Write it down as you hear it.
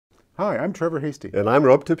Hi, I'm Trevor Hasty. And I'm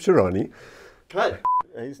Rob Tipshirani. Hi.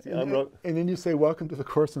 Hasty, I'm Rob. And then you say, welcome to the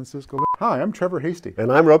course on statistical. Hi, I'm Trevor Hasty.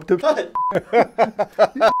 And I'm Rob Tipshirani.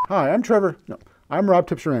 Hi, I'm Rob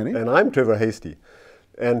Tipshirani. And I'm Trevor Hasty.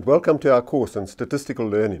 And welcome to our course on statistical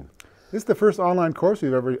learning. This is the first online course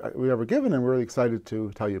we've ever given, and we're really excited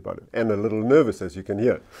to tell you about it. And a little nervous, as you can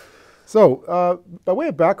hear. So, by way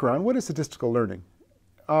of background, what is statistical learning?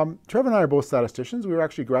 Trevor and I are both statisticians. We were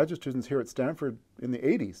actually graduate students here at Stanford in the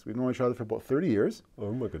 80s. We've known each other for about 30 years.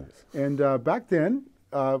 Oh my goodness. And back then,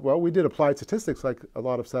 well, we did applied statistics like a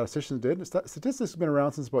lot of statisticians did. Statistics have been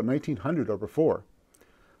around since about 1900 or before.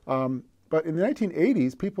 But in the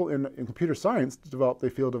 1980s, people in computer science developed the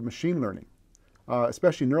field of machine learning.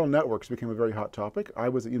 Especially neural networks became a very hot topic. I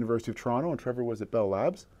was at University of Toronto and Trevor was at Bell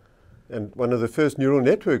Labs. And one of the first neural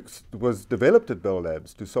networks was developed at Bell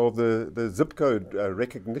Labs to solve the zip code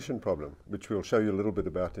recognition problem, which we'll show you a little bit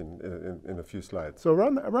about in a few slides. So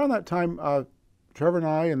around that time, Trevor and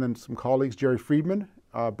I, and then some colleagues, Jerry Friedman,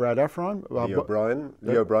 Brad Efron,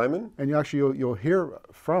 Leo Bryman. And you'll hear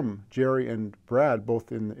from Jerry and Brad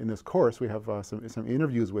both in this course. We have some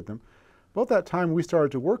interviews with them. About that time, we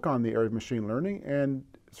started to work on the area of machine learning and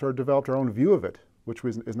sort of developed our own view of it, which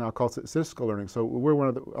is now called statistical learning. So we're one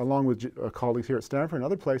of the, along with colleagues here at Stanford and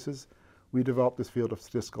other places, we developed this field of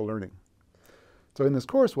statistical learning. So in this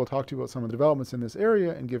course, we'll talk to you about some of the developments in this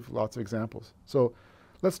area and give lots of examples. So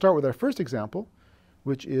let's start with our first example,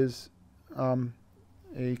 which is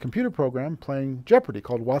a computer program playing Jeopardy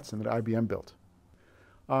called Watson that IBM built.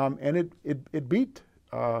 And it beat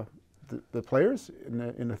the players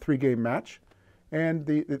in a three-game match. And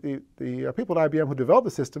the people at IBM who developed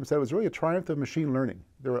the system said it was really a triumph of machine learning.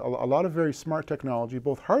 There were a lot of very smart technology,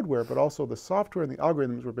 both hardware, but also the software and the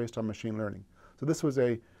algorithms were based on machine learning. So this was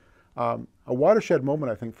a watershed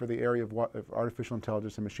moment, I think, for the area of artificial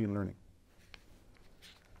intelligence and machine learning.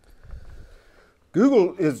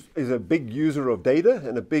 Google is a big user of data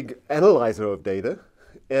and a big analyzer of data.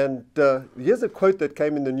 And here's a quote that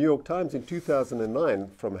came in the New York Times in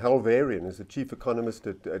 2009 from Hal Varian, who's the chief economist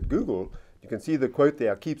at Google. You can see the quote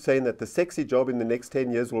there. I keep saying that the sexy job in the next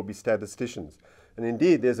 10 years will be statisticians. And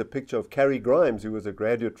indeed, there's a picture of Carrie Grimes, who was a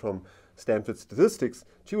graduate from Stanford Statistics.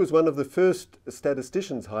 She was one of the first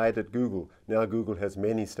statisticians hired at Google. Now Google has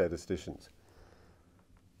many statisticians.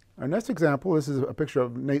 Our next example, this is a picture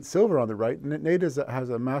of Nate Silver on the right. Nate has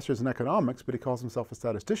a master's in economics, but he calls himself a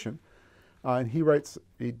statistician. And he writes,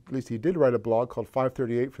 at least he did write a blog called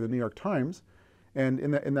 538 for the New York Times. And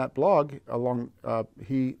in that blog,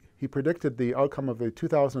 he predicted the outcome of the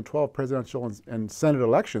 2012 presidential and Senate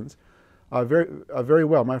elections very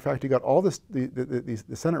well. Matter of fact, he got all the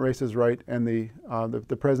Senate races right, and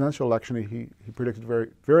the presidential election he predicted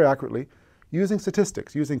very accurately, using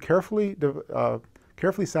statistics, using carefully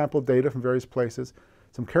sampled data from various places,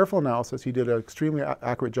 some careful analysis. He did an extremely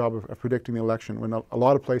accurate job of predicting the election when a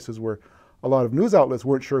lot of places where a lot of news outlets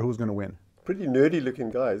weren't sure who was going to win. Pretty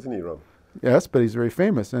nerdy-looking guy, isn't he, Rob? Yes, but he's very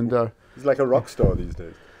famous. And he's like a rock star these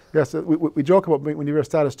days. Yes, we joke about when you're a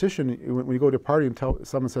statistician, when you go to a party and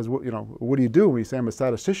someone says, well, what do you do? When you say I'm a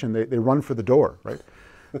statistician, they run for the door, right?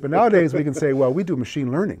 But nowadays we can say, well, we do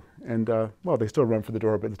machine learning. And well, they still run for the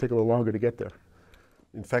door, but it take a little longer to get there.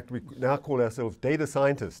 In fact, we now call ourselves data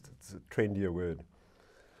scientists. It's a trendier word.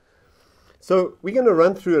 So we're going to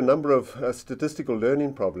run through a number of statistical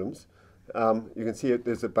learning problems. You can see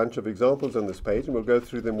there's a bunch of examples on this page, and we'll go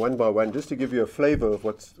through them one by one just to give you a flavor of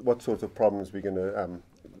what sorts of problems we're going to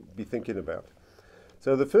be thinking about.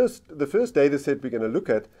 So the first data set we're going to look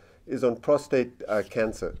at is on prostate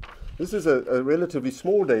cancer. This is a relatively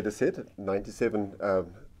small data set, 97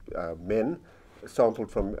 men, sampled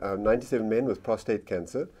from 97 men with prostate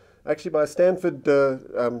cancer, actually by a Stanford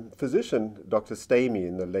physician, Dr. Stamey,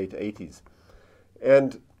 in the late 80s.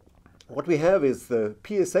 And what we have is the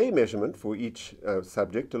PSA measurement for each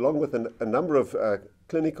subject, along with a number of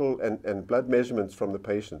clinical and blood measurements from the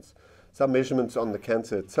patients. Some measurements on the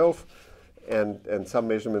cancer itself, and some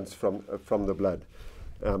measurements from the blood.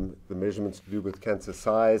 The measurements to do with cancer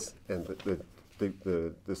size and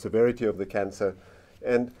the severity of the cancer.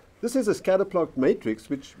 And this is a scatter plot matrix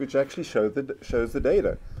which actually shows the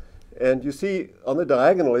data. And you see on the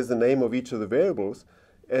diagonal is the name of each of the variables.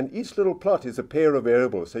 And each little plot is a pair of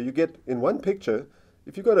variables. So you get, in one picture,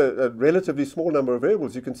 if you've got a relatively small number of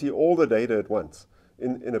variables, you can see all the data at once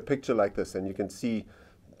in a picture like this. And you can see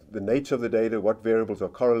the nature of the data, what variables are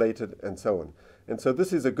correlated, and so on. And so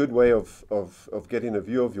this is a good way of getting a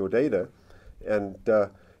view of your data. And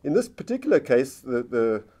in this particular case,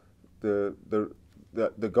 the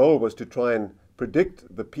goal was to try and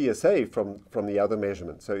predict the PSA from the other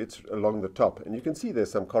measurements. So it's along the top. And you can see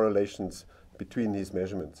there's some correlations between these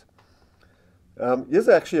measurements. Here's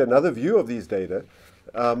actually another view of these data,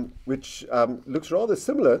 which looks rather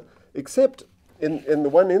similar, except in the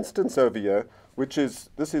one instance over here, which is,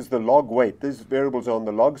 this is the log weight. These variables are on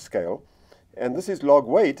the log scale, and this is log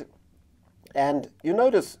weight. And you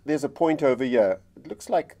notice there's a point over here. It looks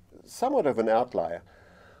like somewhat of an outlier.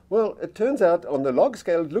 Well, it turns out on the log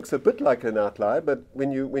scale, it looks a bit like an outlier, but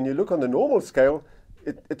when you look on the normal scale,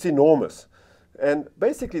 it's enormous. And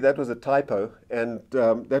basically that was a typo, and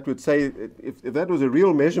that would say, if that was a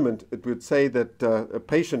real measurement, it would say that a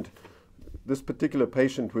patient, this particular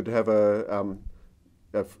patient would have a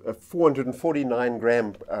 449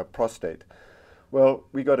 gram prostate. Well,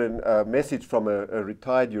 we got a message from a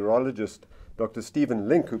retired urologist, Dr. Stephen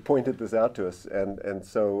Link, who pointed this out to us, and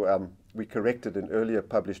so we corrected an earlier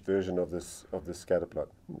published version of this scatter plot.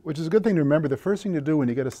 Which is a good thing to remember. The first thing to do when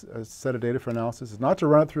you get a set of data for analysis is not to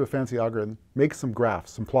run it through a fancy algorithm. Make some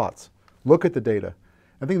graphs, some plots. Look at the data.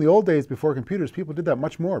 I think in the old days before computers, people did that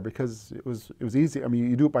much more because it was easy. I mean,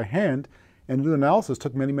 you do it by hand, and to do analysis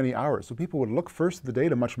took many, many hours. So people would look first at the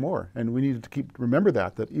data much more, and we needed to remember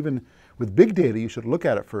that even with big data, you should look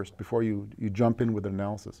at it first before you jump in with an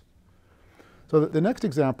analysis. So the next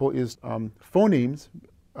example is phonemes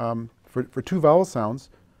for two vowel sounds.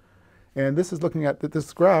 And this is looking at,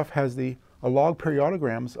 this graph has a log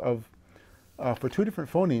periodograms of, for two different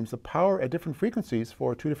phonemes, the power at different frequencies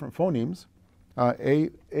for two different phonemes, A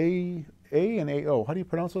and AO. How do you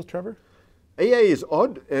pronounce those, Trevor? AA is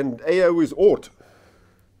odd and AO is ought.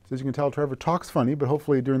 So as you can tell, Trevor talks funny, but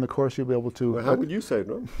hopefully during the course you'll be able to... Well, how would you say it,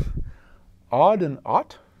 no? Odd and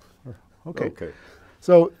ought? Okay. Okay.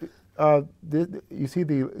 So you see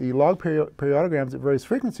the log periodograms at various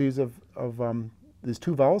frequencies of these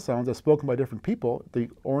two vowel sounds as spoken by different people, the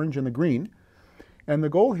orange and the green. And the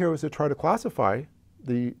goal here was to try to classify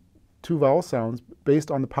the two vowel sounds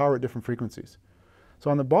based on the power at different frequencies.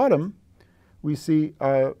 So on the bottom, we see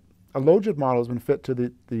a logit model has been fit to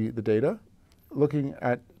the data, looking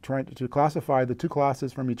at trying to classify the two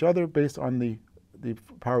classes from each other based on the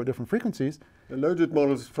power at different frequencies. The logit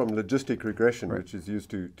model is from logistic regression, Right. which is used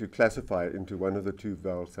to classify it into one of the two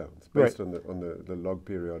vowel sounds based on the log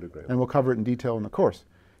periodogram. And we'll cover it in detail in the course.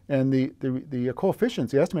 And the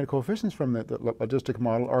coefficients, the estimated coefficients from the logistic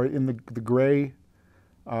model are in the gray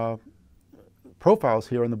profiles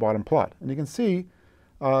here in the bottom plot. And you can see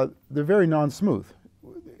they're very non-smooth.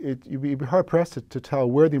 You'd be hard-pressed to tell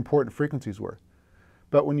where the important frequencies were.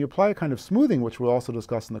 But when you apply a kind of smoothing, which we'll also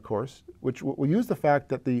discuss in the course, which will use the fact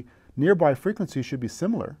that the nearby frequencies should be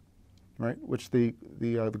similar, right, which the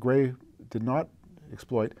gray did not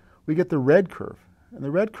exploit, we get the red curve. And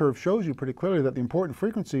the red curve shows you pretty clearly that the important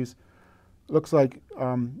frequencies looks like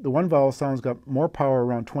the one vowel sound's got more power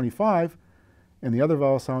around 25, and the other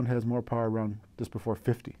vowel sound has more power around just before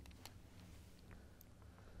 50.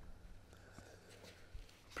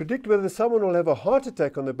 Predict whether someone will have a heart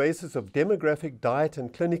attack on the basis of demographic, diet,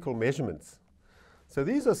 and clinical measurements. So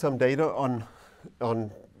these are some data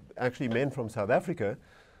on actually men from South Africa.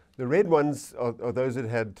 The red ones are those that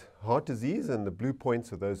had heart disease, and the blue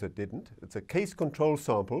points are those that didn't. It's a case control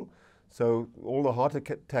sample. So all the heart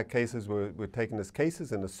attack cases were taken as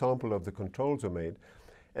cases, and a sample of the controls were made.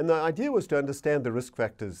 And the idea was to understand the risk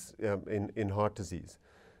factors in heart disease.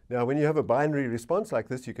 Now, when you have a binary response like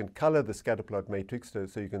this, you can color the scatterplot matrix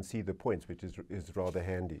so you can see the points, which is rather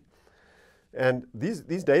handy. And these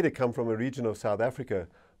data come from a region of South Africa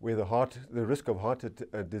where the risk of heart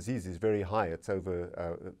disease is very high. It's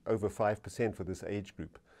over 5% for this age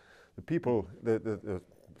group. The people,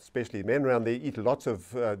 especially men around there, eat lots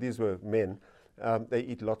of, these were men, they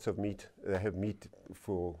eat lots of meat. They have meat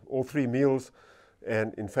for all 3 meals.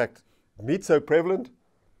 And in fact, meat's so prevalent,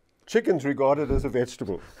 chicken's regarded as a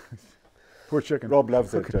vegetable. Poor chicken. Rob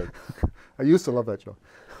loves that joke. I used to love that joke.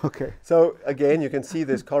 Okay. So again, you can see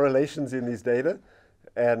there's correlations in these data,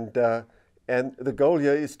 and the goal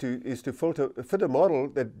here is to fit a model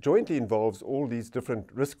that jointly involves all these different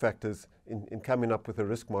risk factors in coming up with a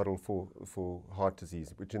risk model for heart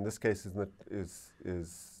disease, which in this case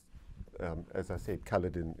is as I said,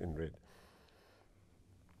 colored in red.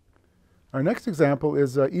 Our next example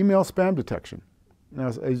is email spam detection. Now,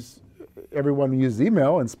 as everyone uses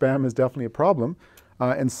email, and spam is definitely a problem.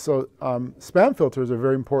 And so spam filters are a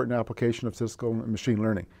very important application of statistical and machine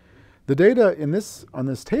learning. The data on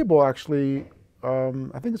this table actually,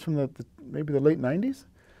 I think it's from maybe the late 90s?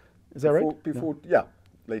 Is that right? Before, yeah,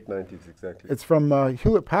 late 90s, exactly. It's from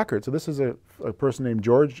Hewlett-Packard. So this is a person named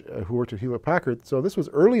George who worked at Hewlett-Packard. So this was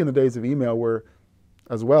early in the days of email where,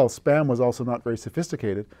 as well, spam was also not very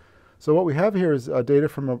sophisticated. So what we have here is data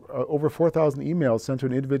from over 4,000 emails sent to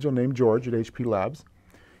an individual named George at HP Labs.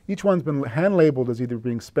 Each one's been hand-labeled as either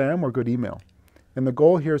being spam or good email. And the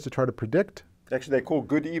goal here is to try to predict. Actually, they call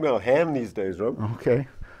good email ham these days, Rob. Okay.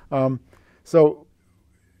 So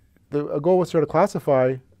a goal was to try to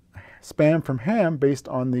classify spam from ham based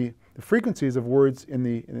on the frequencies of words in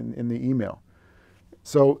the email.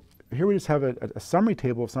 So here we just have a summary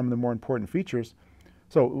table of some of the more important features.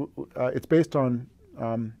 So it's based on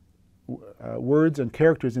words and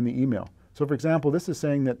characters in the email. So for example, this is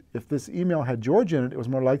saying that if this email had George in it, it was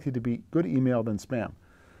more likely to be good email than spam.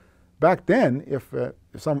 Back then,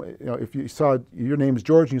 if you saw your name is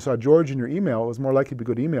George and you saw George in your email, it was more likely to be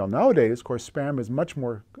good email. Nowadays, of course, spam is much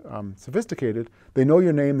more sophisticated. They know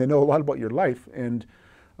your name, they know a lot about your life, and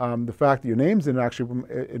the fact that your name's in actually,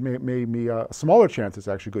 it may be a smaller chance it's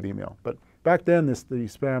actually good email. But back then,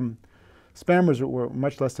 the spammers were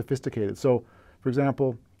much less sophisticated. So, for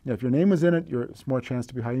example, if your name was in it, it's more chance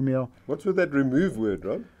to be high email. What's with that remove word,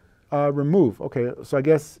 Rob? Remove. Okay, so I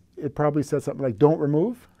guess it probably said something like "don't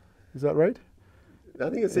remove." Is that right? I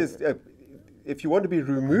think it says if you want to be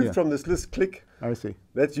removed from this list, click. I see.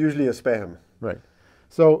 That's usually a spam. Right.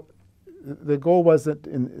 So the goal was that,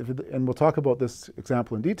 and we'll talk about this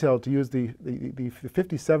example in detail, to use the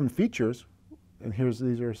 57 features, and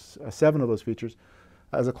these are 7 of those features,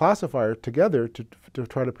 as a classifier together to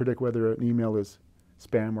try to predict whether an email is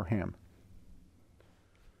spam or ham.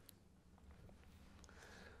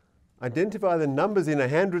 Identify the numbers in a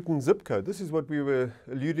handwritten zip code. This is what we were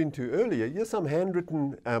alluding to earlier. Here's some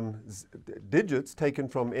handwritten digits taken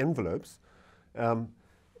from envelopes.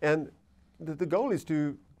 And the goal is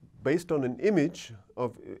to, based on an image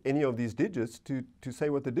of any of these digits, to say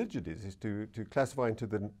what the digit is to classify into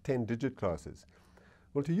the 10 digit classes.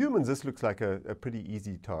 Well, to humans, this looks like a pretty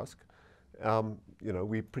easy task.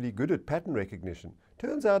 We're pretty good at pattern recognition.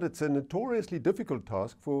 Turns out it's a notoriously difficult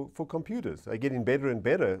task for computers. They're getting better and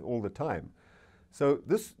better all the time. So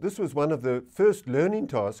this was one of the first learning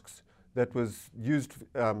tasks that was used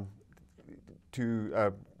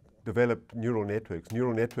to develop neural networks.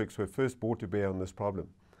 Neural networks were first brought to bear on this problem.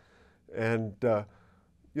 And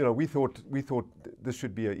we thought this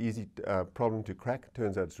should be an easy problem to crack.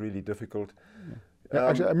 Turns out it's really difficult.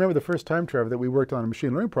 Actually, I remember the first time, Trevor, that we worked on a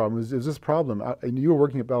machine learning problem. It was this problem. And you were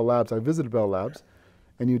working at Bell Labs. I visited Bell Labs.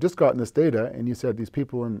 And you just gotten this data, and you said these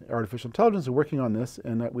people in artificial intelligence are working on this,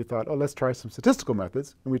 and we thought, oh, let's try some statistical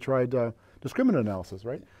methods. And we tried discriminant analysis,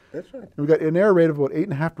 right? That's right. And we got an error rate of about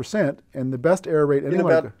 8.5%, and the best error rate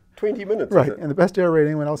anyone... In about 20 minutes. Right, and the best error rate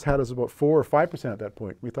anyone else had was about 4 or 5% at that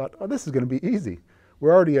point. We thought, oh, this is going to be easy.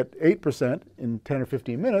 We're already at 8% in 10 or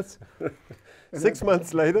 15 minutes. 6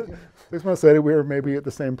 months later? 6 months later, we were maybe at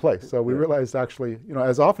the same place. So we realized actually,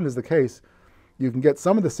 as often is the case, you can get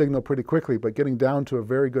some of the signal pretty quickly, but getting down to a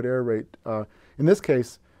very good error rate, in this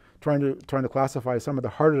case, trying to classify some of the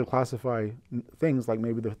harder to classify things, like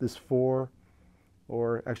maybe this 4,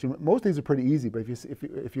 or actually most of these are pretty easy. But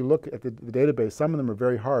if you look at the database, some of them are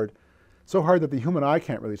very hard, so hard that the human eye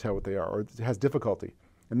can't really tell what they are, or it has difficulty.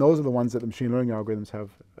 And those are the ones that the machine learning algorithms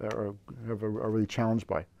are really challenged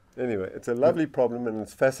by. Anyway, it's a lovely problem, and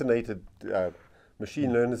it's fascinated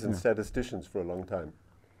machine learners and statisticians for a long time.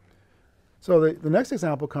 So the next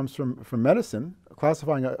example comes from medicine,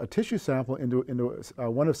 classifying a tissue sample into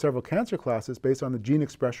one of several cancer classes based on the gene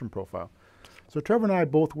expression profile. So Trevor and I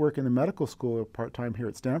both work in the medical school part-time here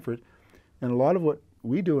at Stanford, and a lot of what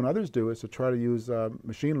we do and others do is to try to use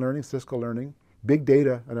machine learning, statistical learning, big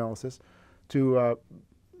data analysis to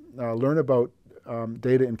learn about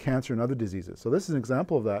data in cancer and other diseases. So this is an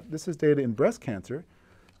example of that. This is data in breast cancer.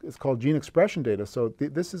 It's called gene expression data. So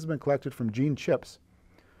this has been collected from gene chips.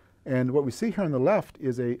 And what we see here on the left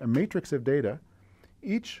is a matrix of data.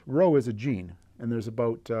 Each row is a gene, and there's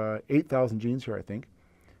about 8,000 genes here, I think.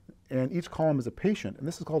 And each column is a patient, and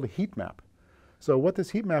this is called a heat map. So what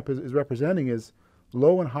this heat map is representing is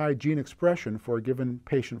low and high gene expression for a given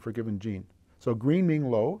patient for a given gene. So green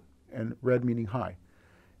meaning low, and red meaning high.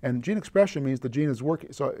 And gene expression means the gene is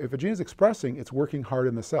working. So if a gene is expressing, it's working hard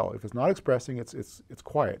in the cell. If it's not expressing, it's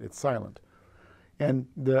quiet, it's silent. And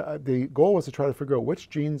the goal was to try to figure out which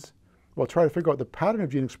genes, try to figure out the pattern of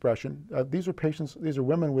gene expression. These are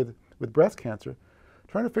women with breast cancer,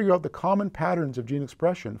 trying to figure out the common patterns of gene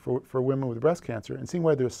expression for women with breast cancer and seeing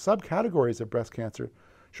whether there's subcategories of breast cancer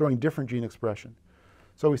showing different gene expression.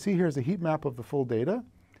 So we see here is a heat map of the full data,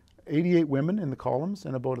 88 women in the columns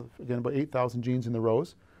and about 8,000 genes in the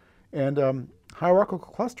rows. And hierarchical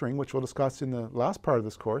clustering, which we'll discuss in the last part of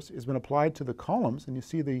this course, has been applied to the columns, and you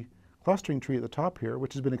see the clustering tree at the top here,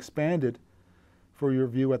 which has been expanded for your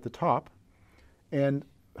view at the top. And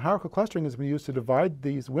hierarchical clustering has been used to divide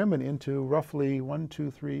these women into roughly 6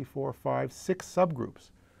 subgroups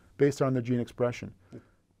based on their gene expression.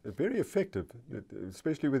 Very effective,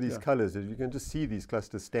 especially with these colors. You can just see these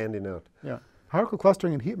clusters standing out. Yeah. Hierarchical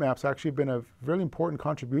clustering and heat maps actually have been a really important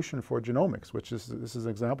contribution for genomics, which this is an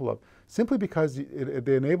example of, simply because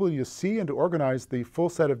they enable you to see and to organize the full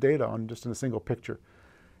set of data on just in a single picture.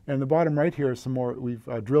 And the bottom right here is some more, we've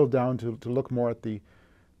drilled down to look more at the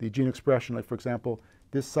gene expression. Like, for example,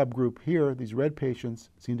 this subgroup here, these red patients,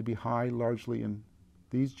 seem to be high largely in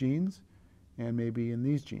these genes and maybe in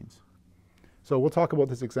these genes. So we'll talk about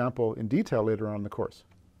this example in detail later on in the course.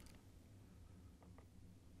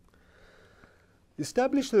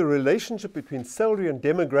 Establish the relationship between salary and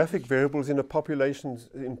demographic variables in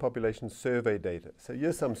population survey data. So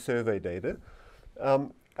here's some survey data.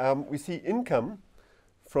 We see income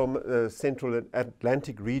from the central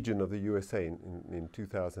Atlantic region of the USA in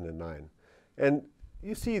 2009. And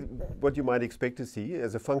you see what you might expect to see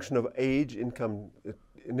as a function of age. Income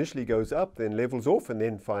initially goes up, then levels off, and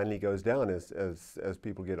then finally goes down as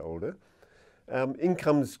people get older.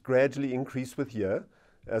 Incomes gradually increase with year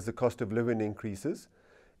as the cost of living increases,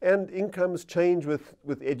 and incomes change with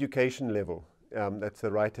education level. That's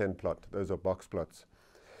the right-hand plot. Those are box plots.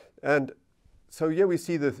 And so here we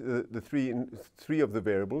see the three of the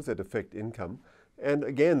variables that affect income. And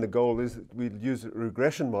again, the goal is we'll use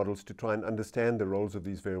regression models to try and understand the roles of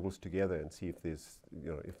these variables together and see if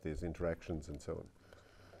there's interactions and so on.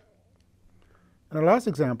 And our last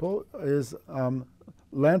example is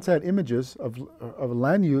Landsat images of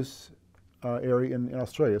land use area in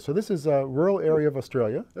Australia. So this is a rural area of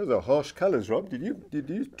Australia. Those are harsh colors, Rob. Did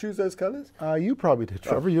you choose those colors? You probably did,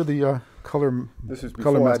 Trevor. You're the color. This is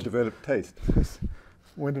before I developed taste.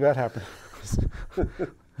 When did that happen?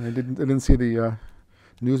 I didn't see the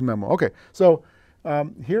news memo. Okay, so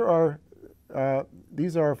here are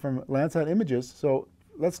these are from Landsat images. So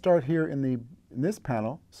let's start here in this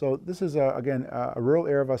panel. So this is again a rural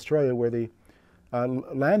area of Australia where the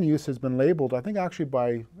land use has been labeled, I think actually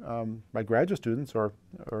by graduate students or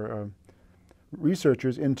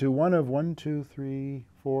researchers, into one of 1, 2, 3,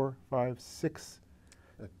 4, 5, 6.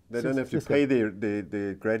 They don't have to pay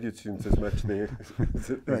their graduate students as much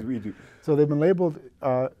as we do. So they've been labeled,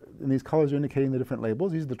 and these colors are indicating the different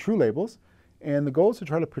labels. These are the true labels. And the goal is to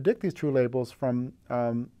try to predict these true labels from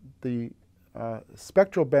the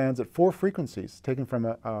spectral bands at 4 frequencies taken from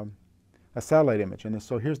a satellite image. And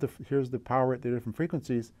so here's the power at the different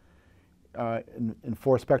frequencies in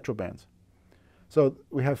 4 spectral bands. So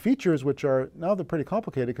we have features which are, now they're pretty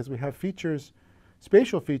complicated because we have features,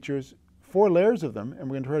 spatial features, 4 layers of them, and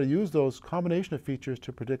we're going to try to use those combination of features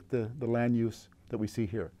to predict the land use that we see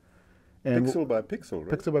here. And pixel by pixel,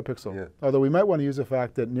 right? Pixel by pixel. Yeah. Although we might want to use the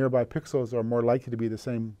fact that nearby pixels are more likely to be the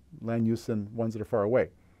same land use than ones that are far away.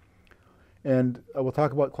 And we'll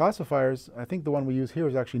talk about classifiers. I think the one we use here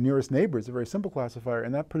is actually nearest neighbors, a very simple classifier,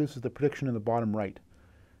 and that produces the prediction in the bottom right.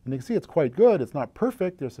 And you can see it's quite good. It's not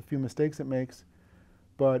perfect. There's a few mistakes it makes,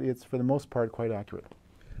 but it's for the most part quite accurate.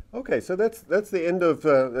 Okay, so that's the end of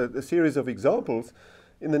the series of examples.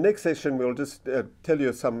 In the next session, we'll just tell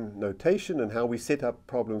you some notation and how we set up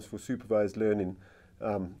problems for supervised learning,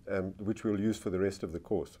 which we'll use for the rest of the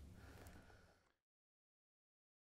course.